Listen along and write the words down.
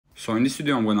So in this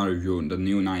video I'm gonna review the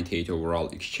new 98 overall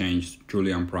exchange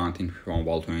Julian Brandt in FIFA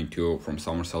Mobile 22 from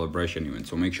Summer Celebration event.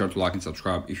 So make sure to like and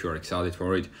subscribe if you're excited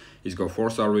for it. He's got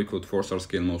 4-star recruit, 4-star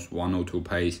skill moves, 102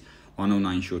 pace,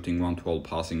 109 shooting, 112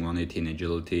 passing, 118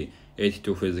 agility,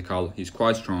 82 physical. He's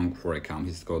quite strong for a cam.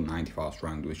 He's got 95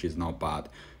 strength, which is not bad.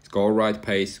 He's got alright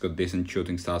pace, he's got decent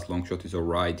shooting stats, long shot is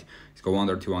alright. He's got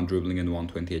 131 dribbling and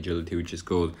 120 agility, which is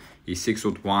good. He's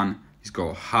 6'1". He's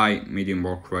got high, medium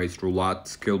work rates, roulette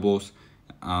skill moves,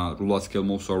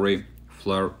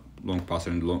 flare, long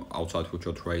passer and long outside foot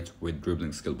shot rates with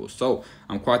dribbling skill boost. So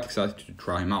I'm quite excited to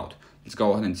try him out. Let's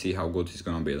go ahead and see how good he's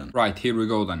gonna be then. Right, here we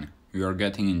go then. We are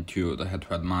getting into the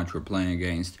head-to-head match. We're playing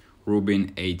against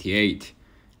Rubin 88.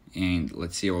 And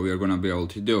let's see what we are gonna be able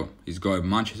to do. He's got a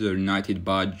Manchester United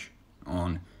badge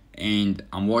on. And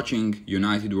I'm watching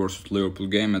United versus Liverpool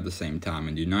game at the same time.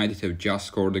 And United have just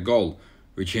scored a goal,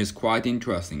 which is quite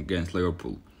interesting against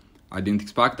Liverpool. I didn't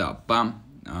expect that. Bam,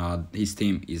 his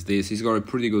team is this. He's got a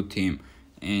pretty good team.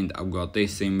 And I've got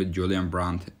this team with Julian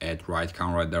Brandt at right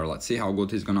cam right there. Let's see how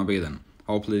good he's gonna be then.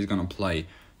 Hopefully he's gonna play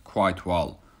quite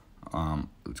well.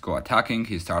 Let's go attacking.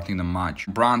 He's starting the match.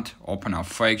 Brandt, open up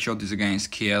fake shot is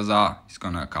against Chiesa. He's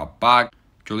gonna cut back.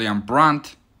 Julian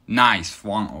Brandt, nice.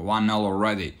 1-0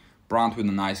 already. Brandt with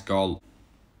a nice goal.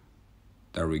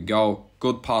 There we go.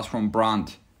 Good pass from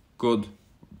Brandt. Good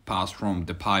pass from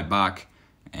the pie back.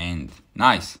 And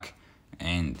nice.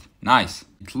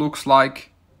 It looks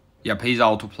like, yep, he's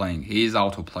auto-playing. He is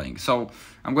auto-playing. So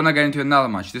I'm gonna get into another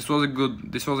match. This was a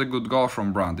good goal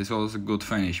from Brandt. This was a good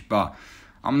finish, but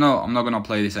I'm not gonna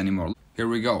play this anymore. Here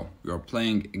we go. We are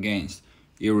playing against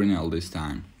Irinel this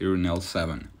time. Irinel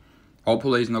 7.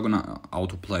 Hopefully he's not gonna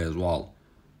auto-play as well,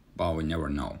 but we never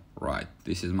know. Right.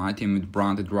 This is my team with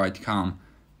Brandt at right cam,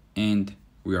 and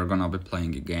we are gonna be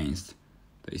playing against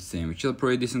this team, which is a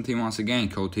pretty decent team once again.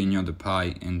 Coutinho,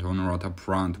 Depay, and Honorat up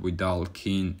front with Dal,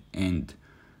 Keane, and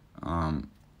I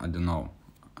don't know.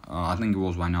 I think it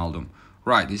was Wijnaldum.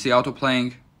 Right, is he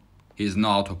auto-playing? He's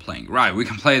not auto-playing. Right, we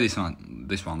can play this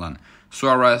one then.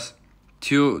 Suarez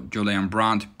to Julian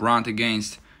Brandt. Brandt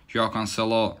against João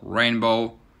Cancelo.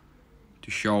 Rainbow to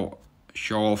show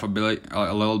off a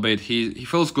little bit. He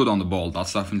feels good on the ball,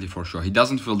 that's definitely for sure. He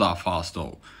doesn't feel that fast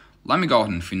though. Let me go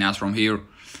ahead and finesse from here.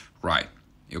 Right,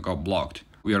 you got blocked.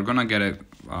 We are gonna get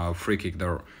a free kick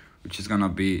there, which is gonna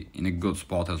be in a good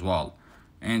spot as well.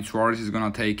 And Suarez is gonna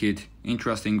take it.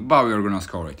 Interesting, but we are gonna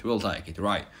score it. We'll take it.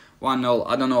 Right, 1-0.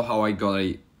 I don't know how I got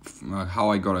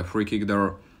a free kick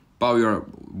there, but we are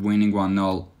winning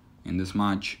 1-0 in this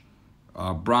match.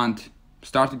 Brandt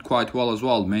started quite well as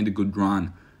well. Made a good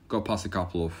run. Got past a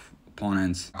couple of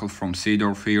opponents. From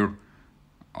Seedorf here.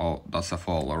 Oh, that's a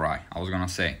foul. Alright, I was gonna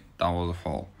say that was a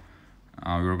foul.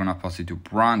 We were gonna pass it to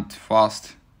Brandt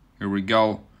fast. Here we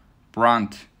go.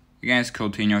 Brandt against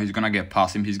Coutinho. He's gonna get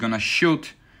past him. He's gonna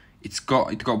shoot. It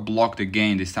got blocked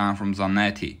again, this time from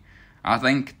Zanetti. I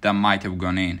think that might have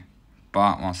gone in,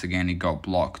 but once again it got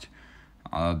blocked.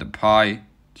 Depay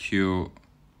to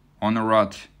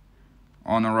Honorat.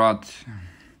 Honorat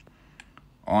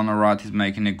is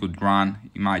making a good run.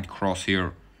 He might cross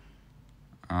here.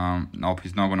 Nope,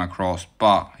 he's not gonna cross,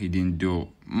 but he didn't do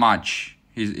much.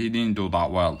 He didn't do that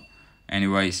well.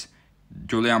 Anyways,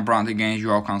 Julian Brandt against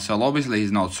João Cancelo. Obviously,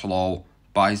 he's not slow,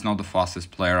 but he's not the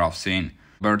fastest player I've seen.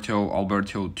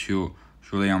 Alberto to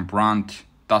Julian Brandt.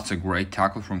 That's a great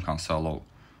tackle from Cancelo.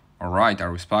 Alright, I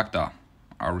respect that.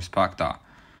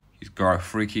 He's got a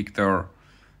free kick there,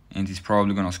 and he's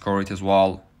probably gonna score it as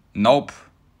well. Nope.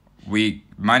 We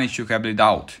managed to keep it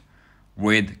out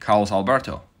with Carlos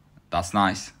Alberto. That's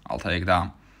nice. I'll take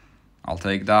that.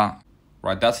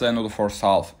 Right, that's the end of the first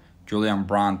half. Julian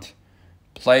Brandt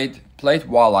played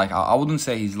well. Like, I wouldn't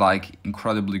say he's like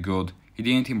incredibly good. He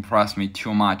didn't impress me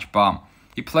too much, but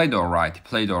he played alright.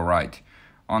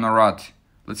 Honorat,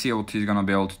 let's see what he's gonna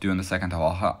be able to do in the second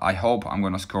half. I hope I'm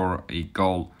gonna score a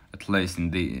goal at least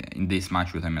in this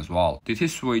match with him as well. Did he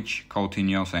switch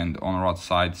Coutinho's and Honorat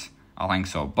sides? I think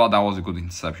so, but that was a good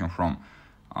interception from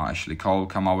Ashley Cole.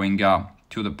 Camavinga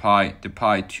to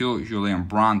Depay to Julian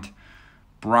Brandt.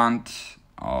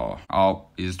 Oh,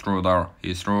 he's through there.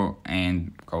 He's through,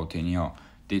 and Coutinho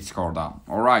did score that.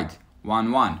 Alright,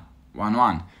 1-1.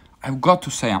 I've got to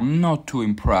say, I'm not too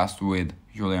impressed with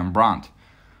Julian Brandt.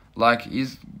 Like,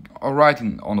 he's alright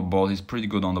on the ball. He's pretty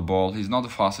good on the ball. He's not the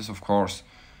fastest, of course.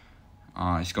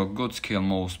 He's got good skill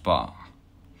moves, but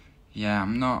yeah,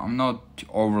 I'm not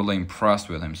overly impressed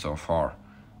with him so far.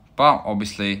 But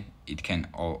obviously, it can,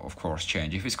 of course,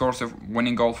 change. If he scores a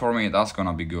winning goal for me, that's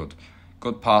gonna be good.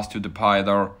 Good pass to Depay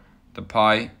there.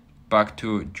 Depay back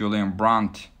to Julian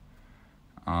Brandt.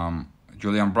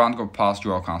 Julian Brandt got past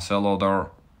Joao Cancelo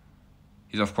there.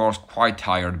 He's of course quite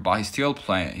tired, but he's still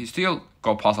playing. He still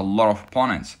got past a lot of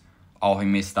opponents. Oh, he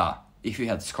missed that. If he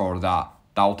had scored that,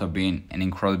 that would have been an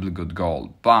incredibly good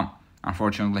goal. But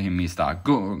unfortunately, he missed that.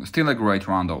 Good, still a great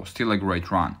run though. Still a great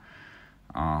run.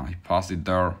 He passed it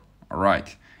there. All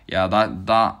right. Yeah,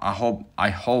 that I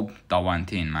hope that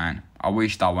went in, man. I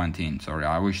wish that went in. Sorry,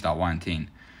 I wish that went in.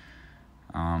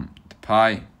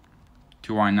 Depay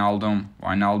to Wijnaldum.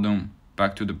 Wijnaldum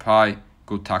back to Depay.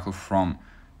 Good tackle from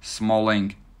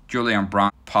Smalling. Julian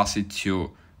Brandt pass it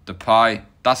to Depay.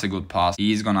 That's a good pass.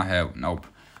 He's gonna have nope.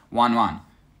 1-1.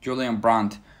 Julian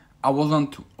Brandt. I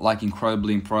wasn't like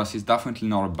incredibly impressed. He's definitely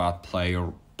not a bad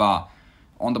player, but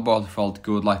on the ball he felt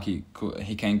good. Like he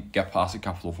can get past a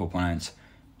couple of opponents.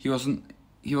 He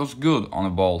was good on the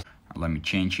ball. Let me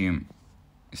change him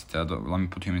instead of, let me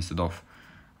put him instead of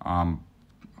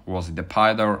was it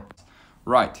Depay there?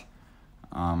 Right.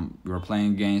 We were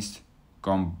playing against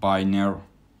Combiner.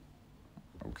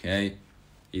 Okay.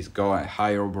 He's got a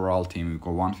higher overall team. We've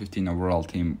got 115 overall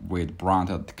team with Brandt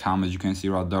at the cam, as you can see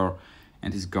right there.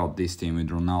 And he's got this team with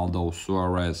Ronaldo,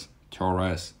 Suarez,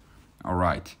 Torres.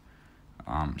 Alright.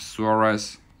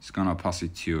 Suarez is gonna pass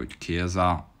it to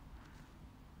Chiesa.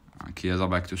 Chiesa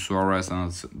back to Suarez,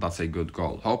 and that's a good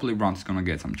goal. Hopefully Brandt is gonna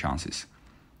get some chances.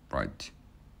 Right.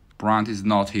 Brandt is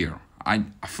not here. I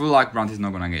feel like Brandt is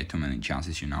not gonna get too many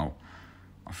chances, you know.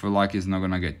 I feel like he's not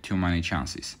gonna get too many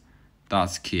chances.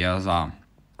 That's Chiesa.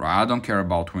 Right, I don't care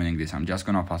about winning this. I'm just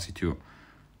gonna pass it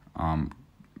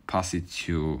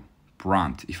to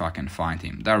Brandt if I can find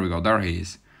him. There we go. There he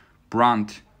is.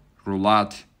 Brandt,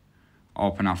 roulette,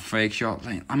 open up fake shot.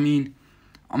 I mean,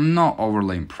 I'm not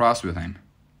overly impressed with him.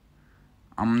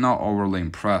 I'm not overly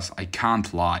impressed. I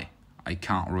can't lie. I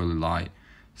can't really lie.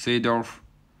 Seedorf,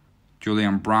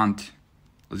 Julian Brandt.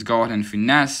 Let's go ahead and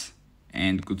finesse.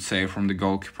 And good save from the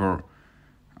goalkeeper.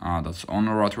 That's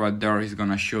Honorat right there. He's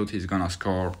gonna shoot. He's gonna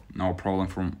score. No problem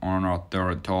from Honorat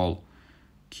there at all.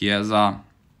 Chiesa.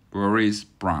 Where is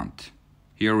Brandt?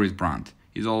 Here is Brandt.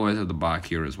 He's always at the back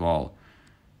here as well.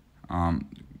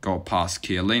 Go past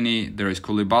Chiellini. There is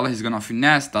Koulibaly. He's gonna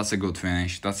finesse. That's a good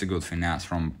finish. That's a good finesse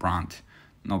from Brandt.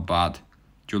 Not bad.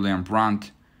 Julian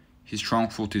Brandt. His strong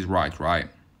foot is right?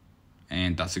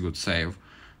 And that's a good save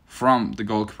from the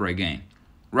goalkeeper again.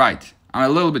 Right. I'm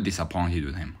a little bit disappointed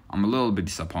with him. I'm a little bit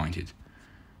disappointed.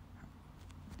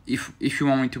 If you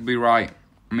want me to be right,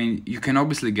 I mean, you can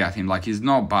obviously get him. Like, he's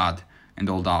not bad and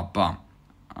all that, but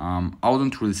I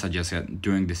wouldn't really suggest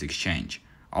doing this exchange.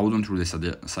 I wouldn't really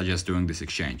suggest doing this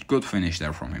exchange. Good finish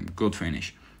there from him. Good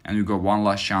finish. And we got one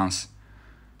last chance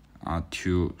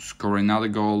to score another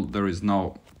goal. There is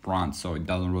no Brandt, so it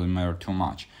doesn't really matter too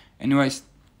much. Anyways,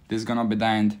 this is gonna be the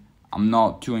end. I'm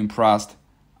not too impressed.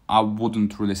 I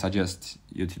wouldn't really suggest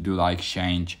you to do that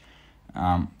exchange.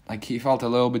 Like, he felt a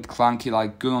little bit clunky,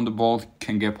 like good on the ball,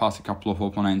 can get past a couple of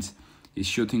opponents. His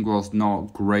shooting was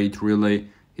not great really.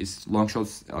 His long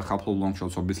shots, a couple of long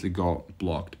shots obviously got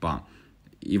blocked, but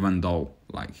even though,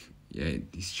 like, yeah,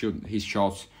 his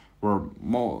shots were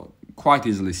quite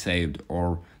easily saved,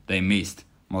 or they missed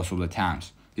most of the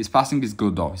times. His passing is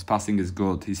good though. His passing is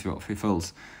good. He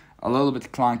feels a little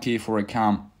bit clunky for a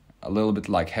cam, a little bit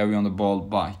like heavy on the ball,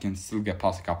 but he can still get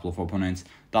past a couple of opponents.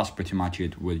 That's pretty much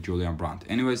it with Julian Brandt.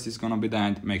 Anyways, this is gonna be the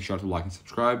end. Make sure to like and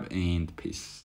subscribe, and peace.